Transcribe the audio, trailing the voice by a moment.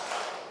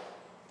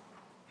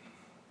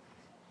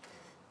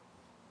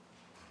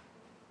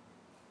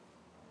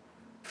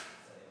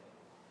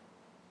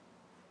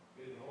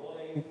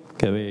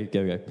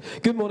Go.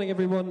 Good morning,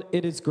 everyone.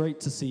 It is great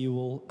to see you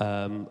all.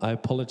 I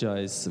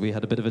apologize. We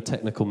had a bit of a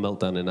technical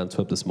meltdown in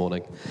Antwerp this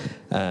morning,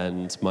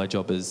 and my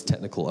job is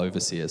technical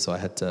overseer, so I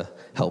had to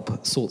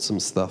help sort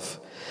some stuff.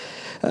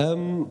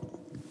 So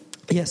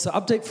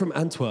update from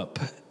Antwerp.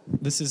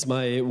 This is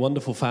my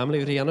wonderful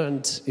family, Rihanna,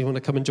 and you want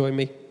to come and join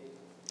me?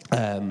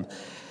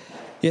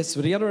 Yes,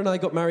 Rihanna and I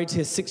got married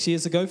here 6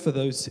 years ago, for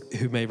those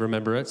who may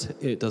remember it.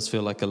 It does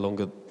feel like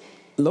longer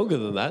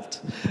than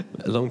that,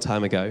 a long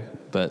time ago,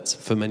 but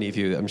for many of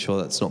you, I'm sure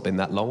that's not been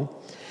that long.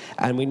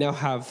 And we now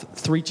have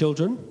 3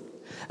 children,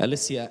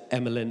 Alicia,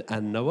 Emmeline,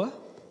 and Noah.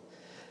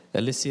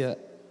 Alicia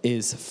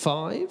is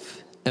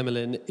 5,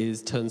 Emmeline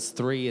turns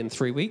 3 in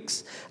 3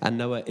 weeks, and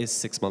Noah is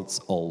 6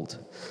 months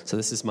old. So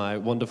this is my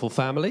wonderful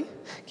family.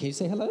 Can you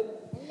say hello?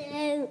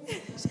 Hello.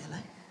 Say hello.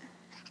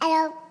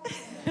 Hello.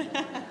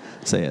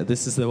 So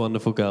this is the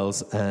wonderful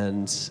girls,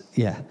 and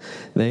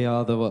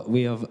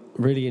we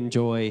really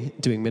enjoy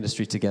doing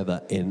ministry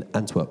together in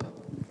Antwerp.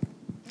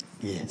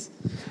 Yes.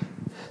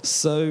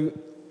 So,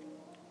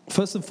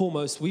 first and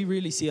foremost, we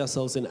really see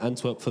ourselves in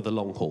Antwerp for the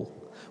long haul.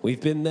 We've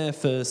been there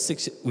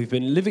we've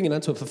been living in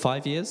Antwerp for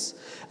 5 years,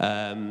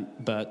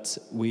 but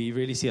we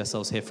really see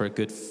ourselves here for a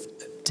good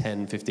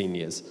 10, 15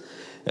 years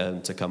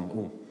to come.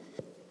 Ooh.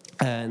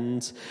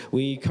 And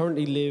we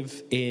currently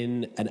live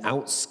in an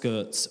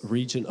outskirts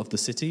region of the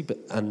city,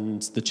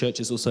 and the church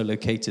is also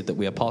located that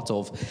we are part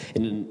of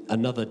in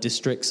another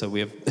district, so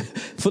we are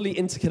fully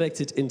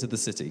interconnected into the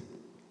city.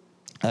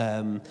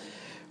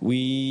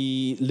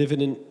 We live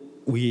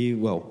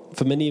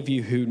for many of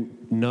you who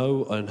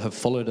know and have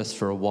followed us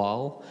for a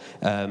while,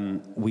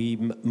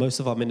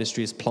 most of our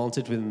ministry is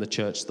planted within the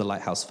church, the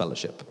Lighthouse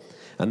Fellowship.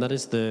 And that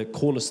is the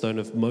cornerstone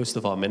of most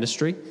of our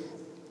ministry.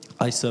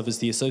 I serve as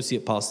the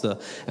associate pastor,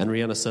 and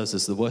Rihanna serves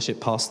as the worship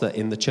pastor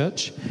in the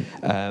church.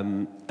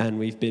 And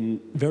we've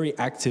been very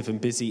active and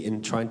busy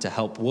in trying to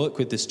help work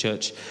with this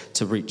church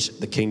to reach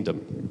the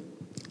kingdom.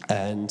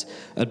 And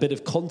a bit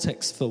of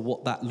context for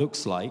what that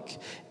looks like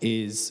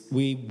is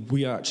we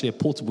are actually a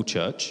portable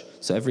church.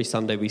 So every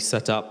Sunday we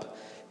set up,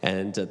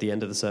 and at the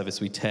end of the service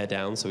we tear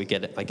down. So I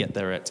get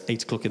there at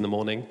 8 o'clock in the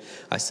morning.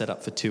 I set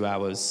up for 2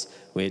 hours.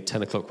 At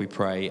 10 o'clock we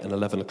pray, and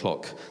 11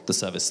 o'clock the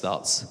service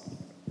starts.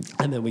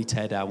 And then we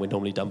tear down. We're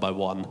normally done by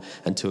 1,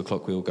 and 2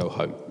 o'clock we all go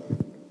home.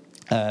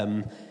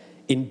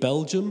 In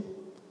Belgium,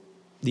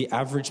 the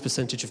average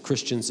percentage of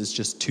Christians is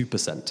just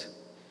 2%.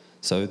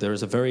 So there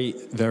is a very,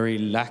 very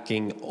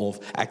lacking of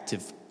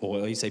active,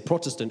 or you say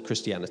Protestant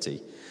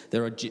Christianity.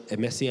 There are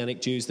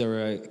Messianic Jews,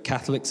 there are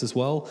Catholics as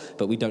well,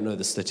 but we don't know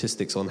the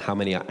statistics on how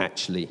many are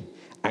actually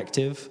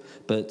active.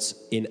 But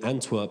in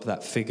Antwerp,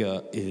 that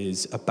figure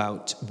is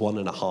about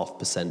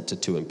 1.5% to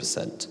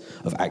 2%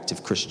 of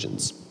active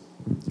Christians.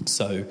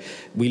 So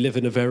we live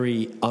in a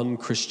very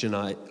unchristian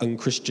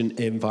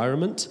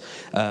environment.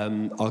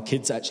 Our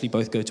kids actually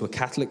both go to a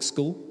Catholic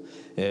school.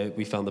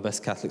 We found the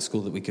best Catholic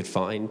school that we could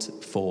find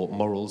for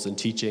morals and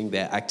teaching.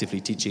 They're actively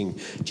teaching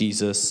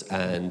Jesus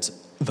and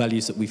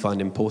values that we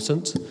find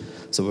important.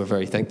 So we're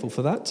very thankful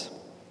for that.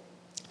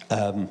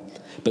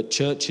 But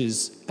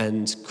churches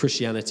and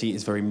Christianity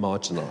is very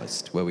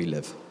marginalized where we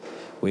live.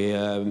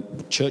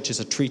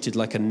 Churches are treated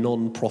like a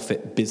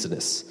non-profit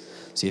business.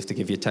 So you have to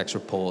give your tax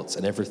reports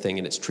and everything,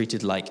 and it's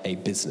treated like a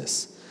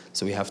business.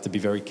 So we have to be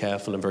very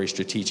careful and very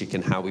strategic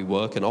in how we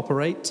work and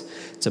operate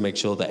to make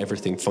sure that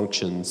everything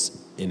functions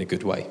in a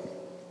good way.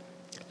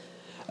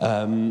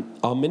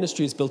 Our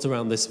ministry is built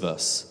around this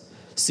verse.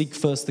 Seek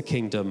first the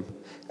kingdom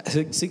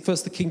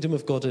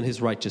of God and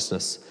his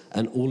righteousness,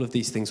 and all of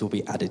these things will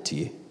be added to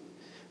you.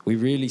 We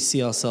really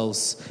see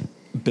ourselves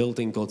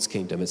building God's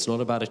kingdom. It's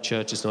not about a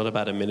church, it's not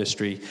about a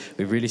ministry.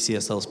 We really see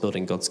ourselves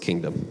building God's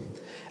kingdom.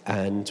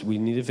 And we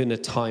live in a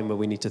time where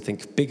we need to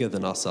think bigger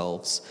than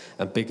ourselves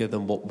and bigger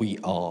than what we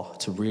are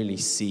to really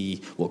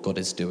see what God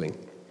is doing.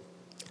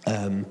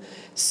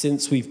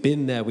 Since we've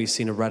been there, we've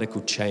seen a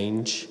radical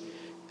change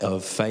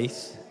of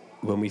faith.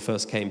 When we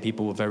first came,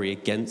 people were very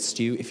against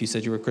you if you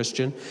said you were a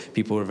Christian.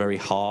 People were very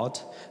hard.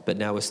 But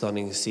now we're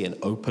starting to see an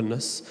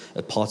openness,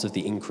 a part of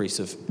the increase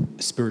of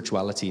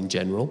spirituality in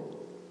general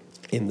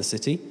in the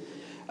city.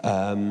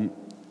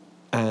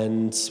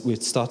 And we're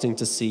starting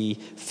to see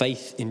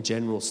faith in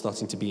general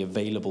starting to be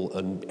available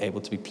and able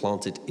to be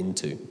planted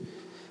into.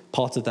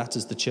 Part of that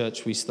is the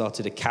church. We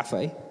started a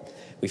cafe.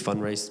 We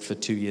fundraised for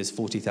 2 years,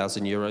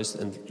 40,000 euros,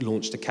 and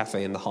launched a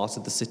cafe in the heart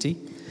of the city.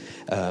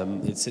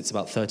 It sits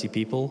about 30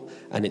 people,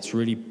 and it's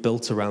really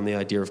built around the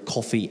idea of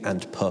coffee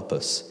and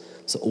purpose.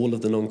 So all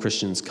of the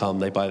non-Christians come,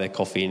 they buy their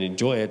coffee and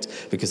enjoy it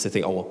because they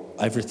think,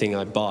 everything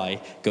I buy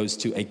goes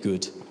to a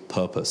good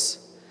purpose.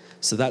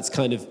 So that's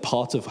kind of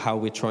part of how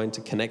we're trying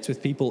to connect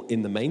with people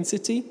in the main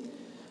city.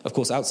 Of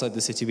course, outside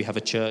the city, we have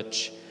a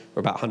church. We're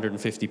about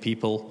 150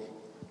 people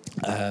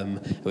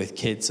with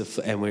kids,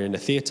 and we're in a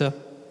theatre.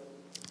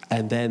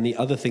 And then the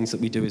other things that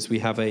we do is we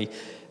have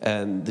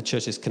the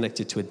church is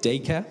connected to a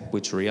daycare,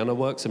 which Rihanna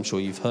works, I'm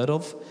sure you've heard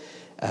of.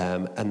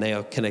 And they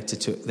are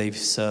connected they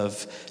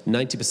serve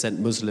 90%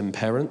 Muslim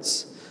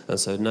parents. And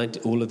so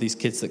all of these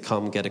kids that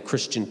come get a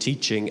Christian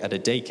teaching at a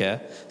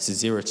daycare, this is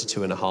 0 to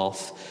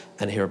 2.5,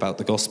 and hear about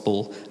the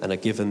gospel and are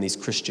given these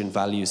Christian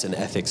values and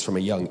ethics from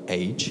a young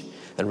age.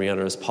 And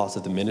Rihanna is part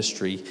of the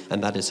ministry,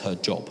 and that is her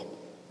job.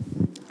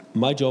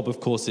 My job, of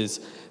course,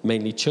 is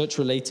mainly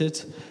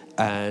church-related,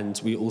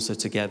 and we also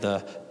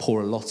together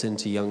pour a lot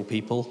into young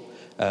people,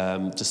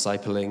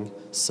 discipling,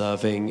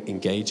 serving,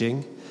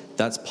 engaging.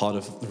 That's part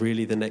of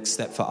really the next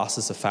step for us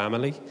as a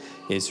family,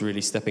 is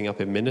really stepping up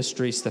in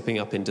ministry, stepping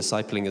up in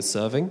discipling and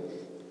serving.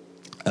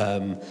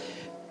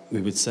 We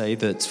would say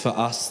that for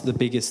us, the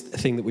biggest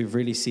thing that we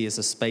really see is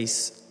a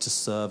space to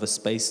serve, a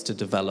space to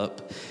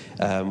develop.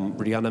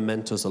 Rihanna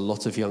mentors a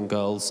lot of young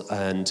girls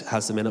and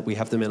we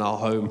have them in our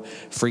home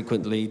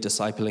frequently,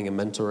 discipling and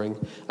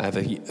mentoring. I have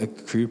a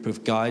group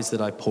of guys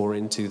that I pour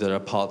into that are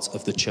parts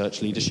of the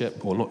church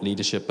leadership, or not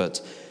leadership, but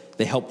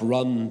they help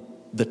run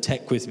the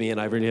tech with me, and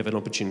I really have an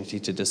opportunity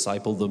to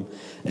disciple them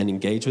and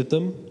engage with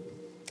them.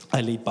 I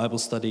lead Bible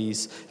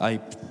studies. I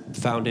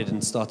founded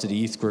and started a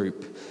youth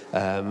group,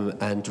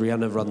 and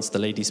Rihanna runs the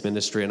ladies'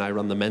 ministry, and I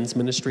run the men's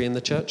ministry in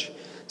the church.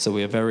 So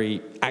we are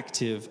very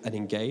active and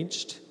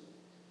engaged.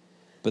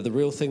 But the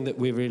real thing that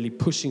we're really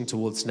pushing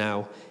towards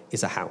now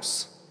is a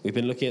house. We've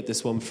been looking at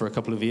this one for a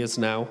couple of years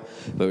now,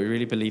 but we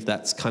really believe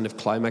that's kind of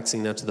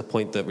climaxing now to the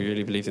point that we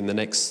really believe in the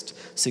next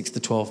 6 to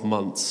 12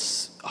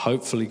 months,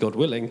 hopefully, God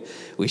willing,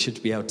 we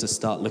should be able to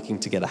start looking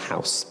to get a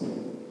house.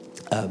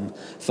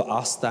 For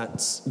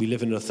us, we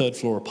live in a 3rd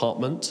floor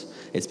apartment.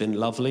 It's been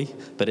lovely,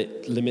 but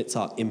it limits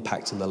our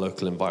impact in the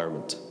local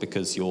environment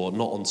because you're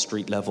not on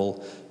street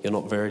level, you're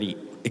not very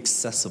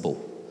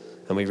accessible.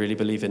 And we really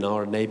believe in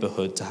our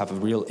neighborhood, to have a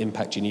real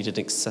impact, you need an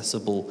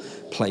accessible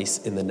place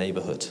in the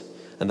neighborhood.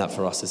 And that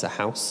for us is a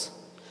house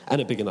and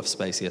a big enough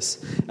space,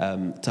 yes,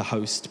 to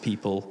host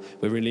people.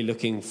 We're really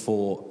looking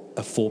for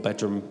a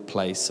 4-bedroom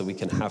place so we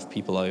can have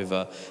people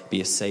over, be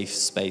a safe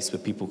space where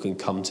people can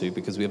come to,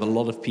 because we have a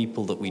lot of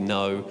people that we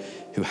know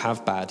who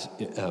have bad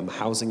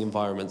housing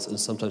environments and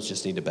sometimes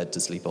just need a bed to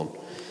sleep on.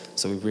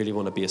 So we really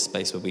want to be a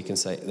space where we can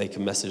say, they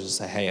can message and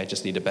say, hey, I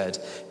just need a bed.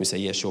 And we say,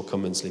 yeah, sure,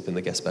 come and sleep in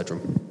the guest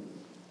bedroom.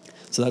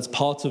 So that's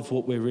part of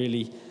what we're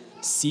really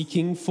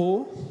seeking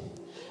for.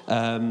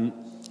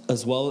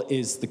 As well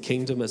is the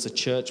kingdom as a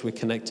church. We're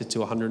connected to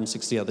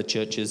 160 other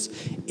churches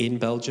in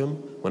Belgium.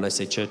 When I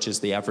say churches,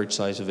 the average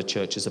size of a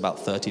church is about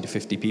 30 to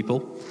 50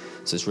 people.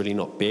 So it's really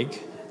not big.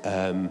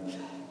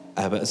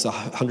 But it's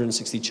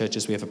 160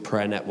 churches. We have a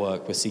prayer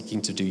network. We're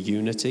seeking to do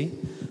unity.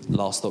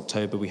 Last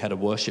October, we had a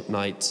worship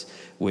night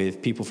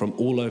with people from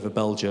all over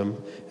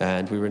Belgium,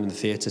 and we were in the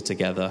theatre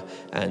together,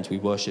 and we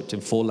worshipped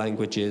in 4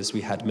 languages.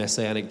 We had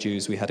Messianic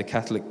Jews, we had a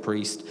Catholic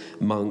priest,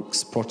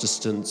 monks,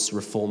 Protestants,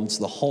 Reformed,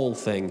 the whole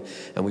thing,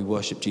 and we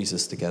worshipped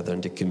Jesus together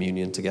and did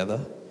communion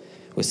together.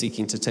 We're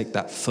seeking to take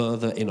that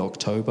further in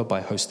October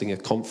by hosting a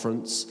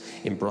conference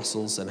in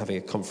Brussels and having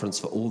a conference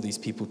for all these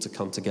people to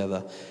come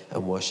together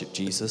and worship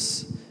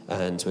Jesus.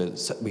 And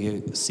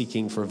we're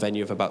seeking for a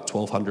venue of about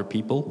 1,200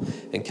 people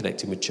and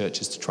connecting with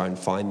churches to try and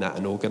find that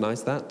and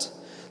organize that.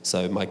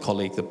 So my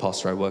colleague, the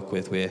pastor I work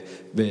with,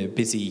 we're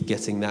busy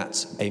getting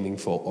that, aiming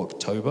for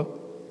October.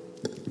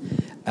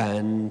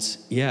 And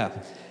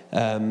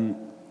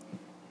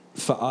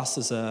for us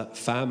as a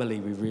family,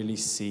 we really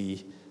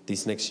see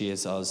these next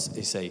years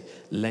as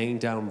laying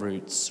down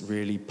roots,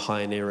 really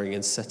pioneering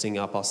and setting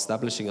up,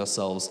 establishing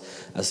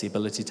ourselves as the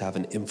ability to have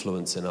an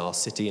influence in our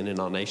city and in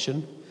our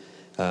nation.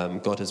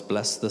 God has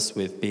blessed us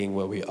with being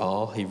where we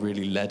are. He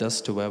really led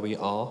us to where we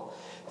are.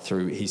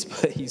 He's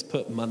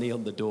put money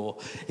on the door.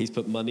 He's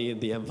put money in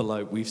the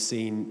envelope. We've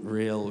seen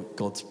real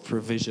God's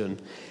provision,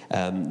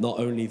 not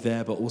only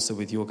there, but also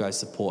with your guys'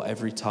 support.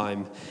 Every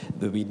time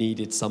that we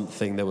needed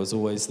something, there was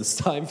always this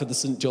time for the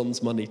St.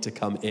 John's money to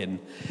come in.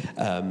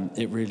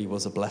 It really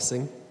was a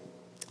blessing.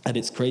 And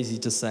it's crazy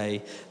to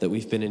say that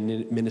we've been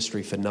in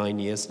ministry for 9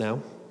 years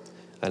now.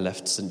 I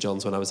left St.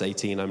 John's when I was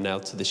 18. I'm now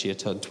to this year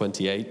turned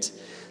 28.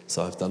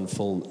 So I've done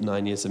full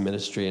 9 years of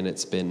ministry, and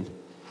it's been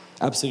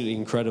absolutely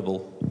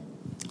incredible.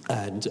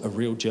 And a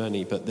real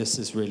journey, but this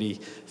is really,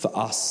 for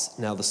us,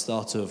 now the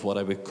start of what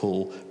I would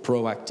call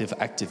proactive,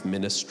 active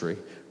ministry,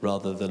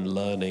 rather than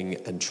learning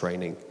and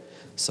training.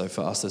 So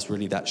for us, there's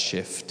really that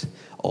shift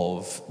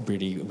of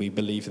really, we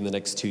believe in the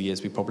next 2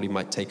 years, we probably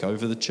might take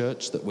over the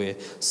church that we're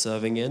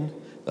serving in.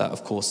 That,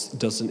 of course,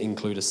 doesn't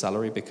include a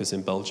salary, because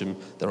in Belgium,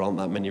 there aren't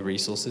that many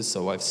resources.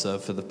 So I've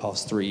served for the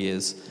past 3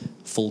 years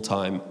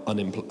full-time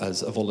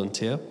as a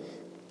volunteer,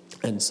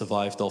 and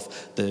survived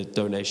off the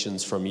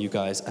donations from you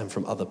guys and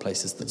from other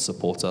places that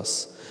support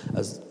us.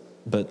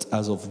 But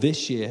as of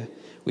this year,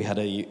 we had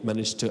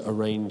managed to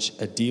arrange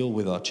a deal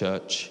with our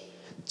church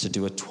to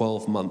do a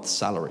 12-month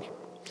salary.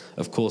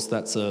 Of course,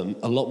 that's a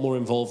lot more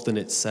involved than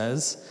it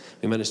says.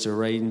 We managed to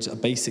arrange a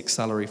basic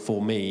salary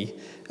for me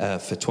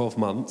for 12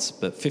 months,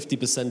 but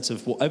 50%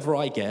 of whatever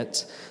I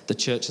get, the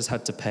church has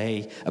had to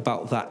pay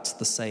about that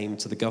the same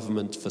to the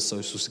government for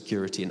social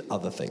security and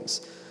other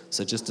things.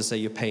 So just to say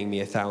you're paying me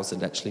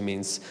 1,000 actually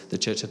means the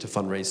church had to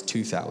fundraise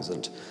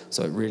 2,000.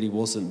 So it really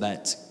wasn't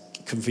that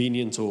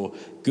convenient or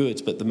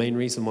good, but the main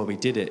reason why we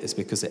did it is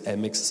because it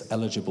makes us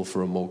eligible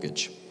for a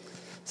mortgage.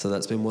 So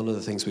that's been one of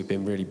the things we've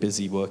been really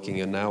busy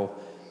working, and now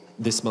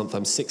this month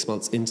I'm 6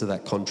 months into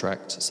that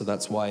contract, so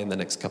that's why in the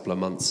next couple of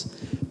months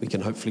we can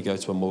hopefully go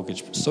to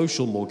a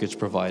social mortgage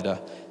provider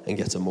and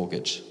get a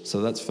mortgage.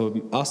 So that's for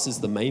us is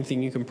the main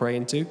thing you can pray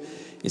into.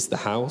 It's the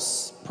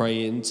house,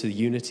 pray into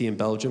unity in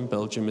Belgium.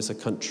 Belgium is a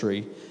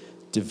country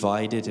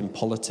divided in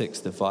politics,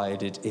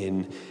 divided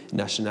in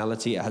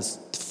nationality. It has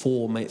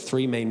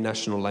three main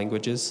national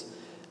languages.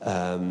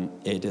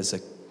 It is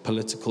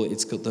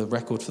it's got the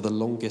record for the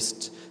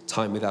longest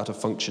time without a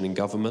functioning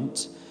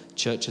government.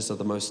 Churches are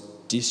the most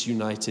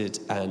disunited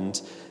and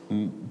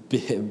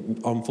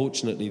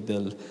unfortunately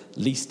the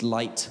least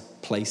light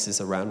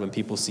places around. When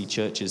people see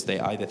churches, they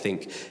either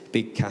think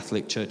big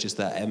Catholic churches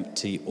that are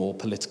empty or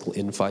political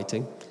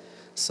infighting.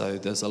 So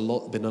there's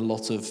been a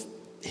lot of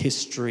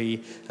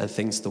history and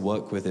things to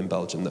work with in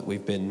Belgium that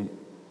we've been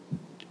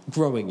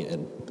growing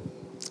in.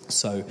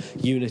 So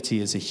unity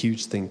is a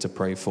huge thing to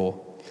pray for,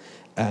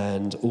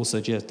 and also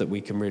just that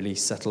we can really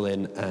settle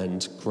in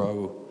and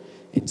grow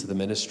into the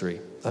ministry.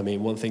 I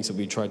mean, one thing that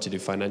we tried to do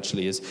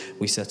financially is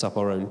we set up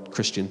our own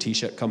Christian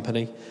t-shirt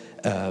company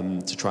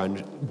to try and,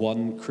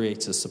 one,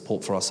 create a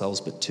support for ourselves,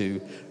 but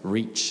two,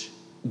 reach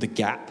the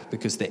gap,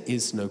 because there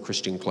is no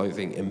Christian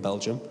clothing in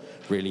Belgium,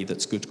 really,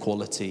 that's good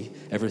quality.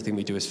 Everything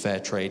we do is fair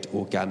trade,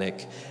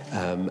 organic,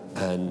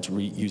 and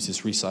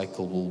uses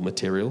recyclable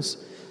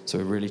materials. So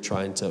we're really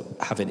trying to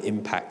have an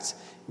impact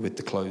with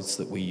the clothes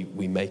that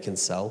we make and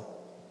sell.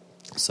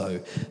 So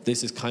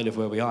this is kind of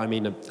where we are. I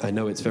mean, I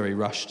know it's very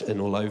rushed and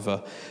all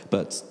over,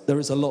 but there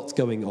is a lot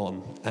going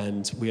on,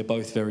 and we are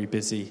both very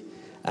busy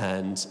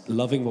and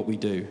loving what we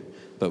do,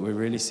 but we're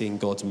really seeing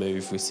God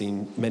move. We've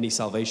seen many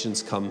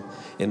salvations come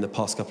in the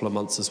past couple of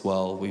months as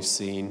well. We've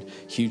seen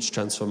huge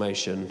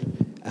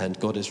transformation, and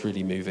God is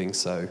really moving.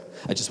 So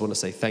I just want to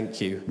say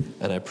thank you,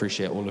 and I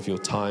appreciate all of your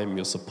time,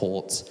 your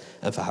support,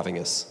 and for having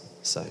us.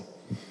 So.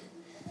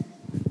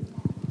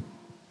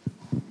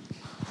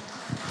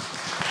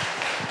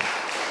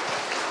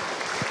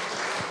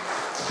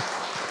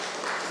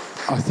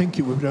 I think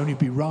it would only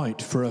be right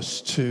for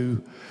us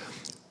to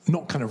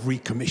not kind of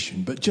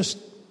recommission, but just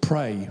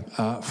pray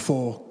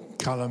for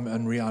Callum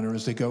and Rihanna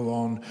as they go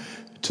on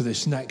to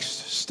this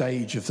next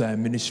stage of their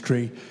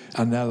ministry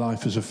and their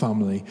life as a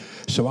family.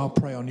 So I'll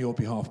pray on your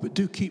behalf, but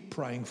do keep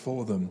praying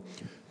for them.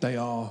 They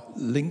are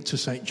linked to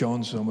St.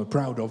 John's, and we're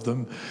proud of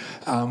them.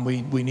 And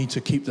we need to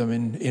keep them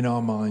in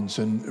our minds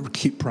and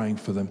keep praying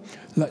for them.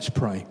 Let's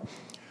pray.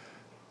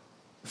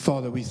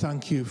 Father, we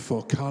thank you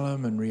for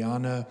Callum and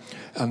Rihanna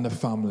and the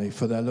family,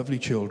 for their lovely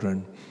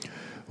children.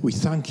 We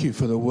thank you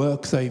for the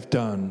work they've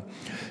done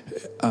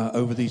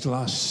over these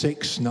last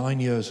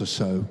 6-9 years or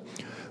so.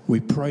 We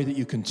pray that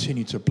you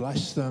continue to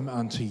bless them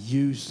and to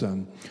use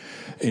them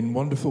in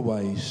wonderful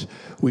ways.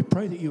 We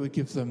pray that you would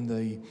give them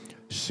the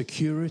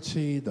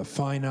security, the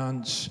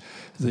finance,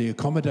 the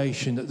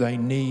accommodation that they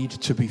need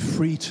to be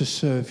free to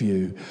serve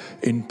you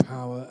in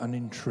power and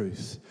in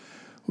truth.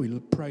 We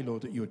pray,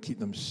 Lord, that you would keep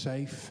them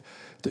safe,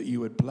 that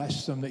you would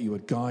bless them, that you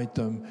would guide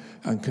them,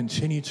 and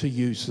continue to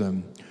use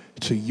them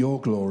to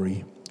your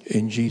glory.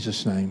 In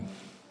Jesus' name,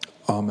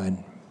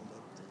 amen.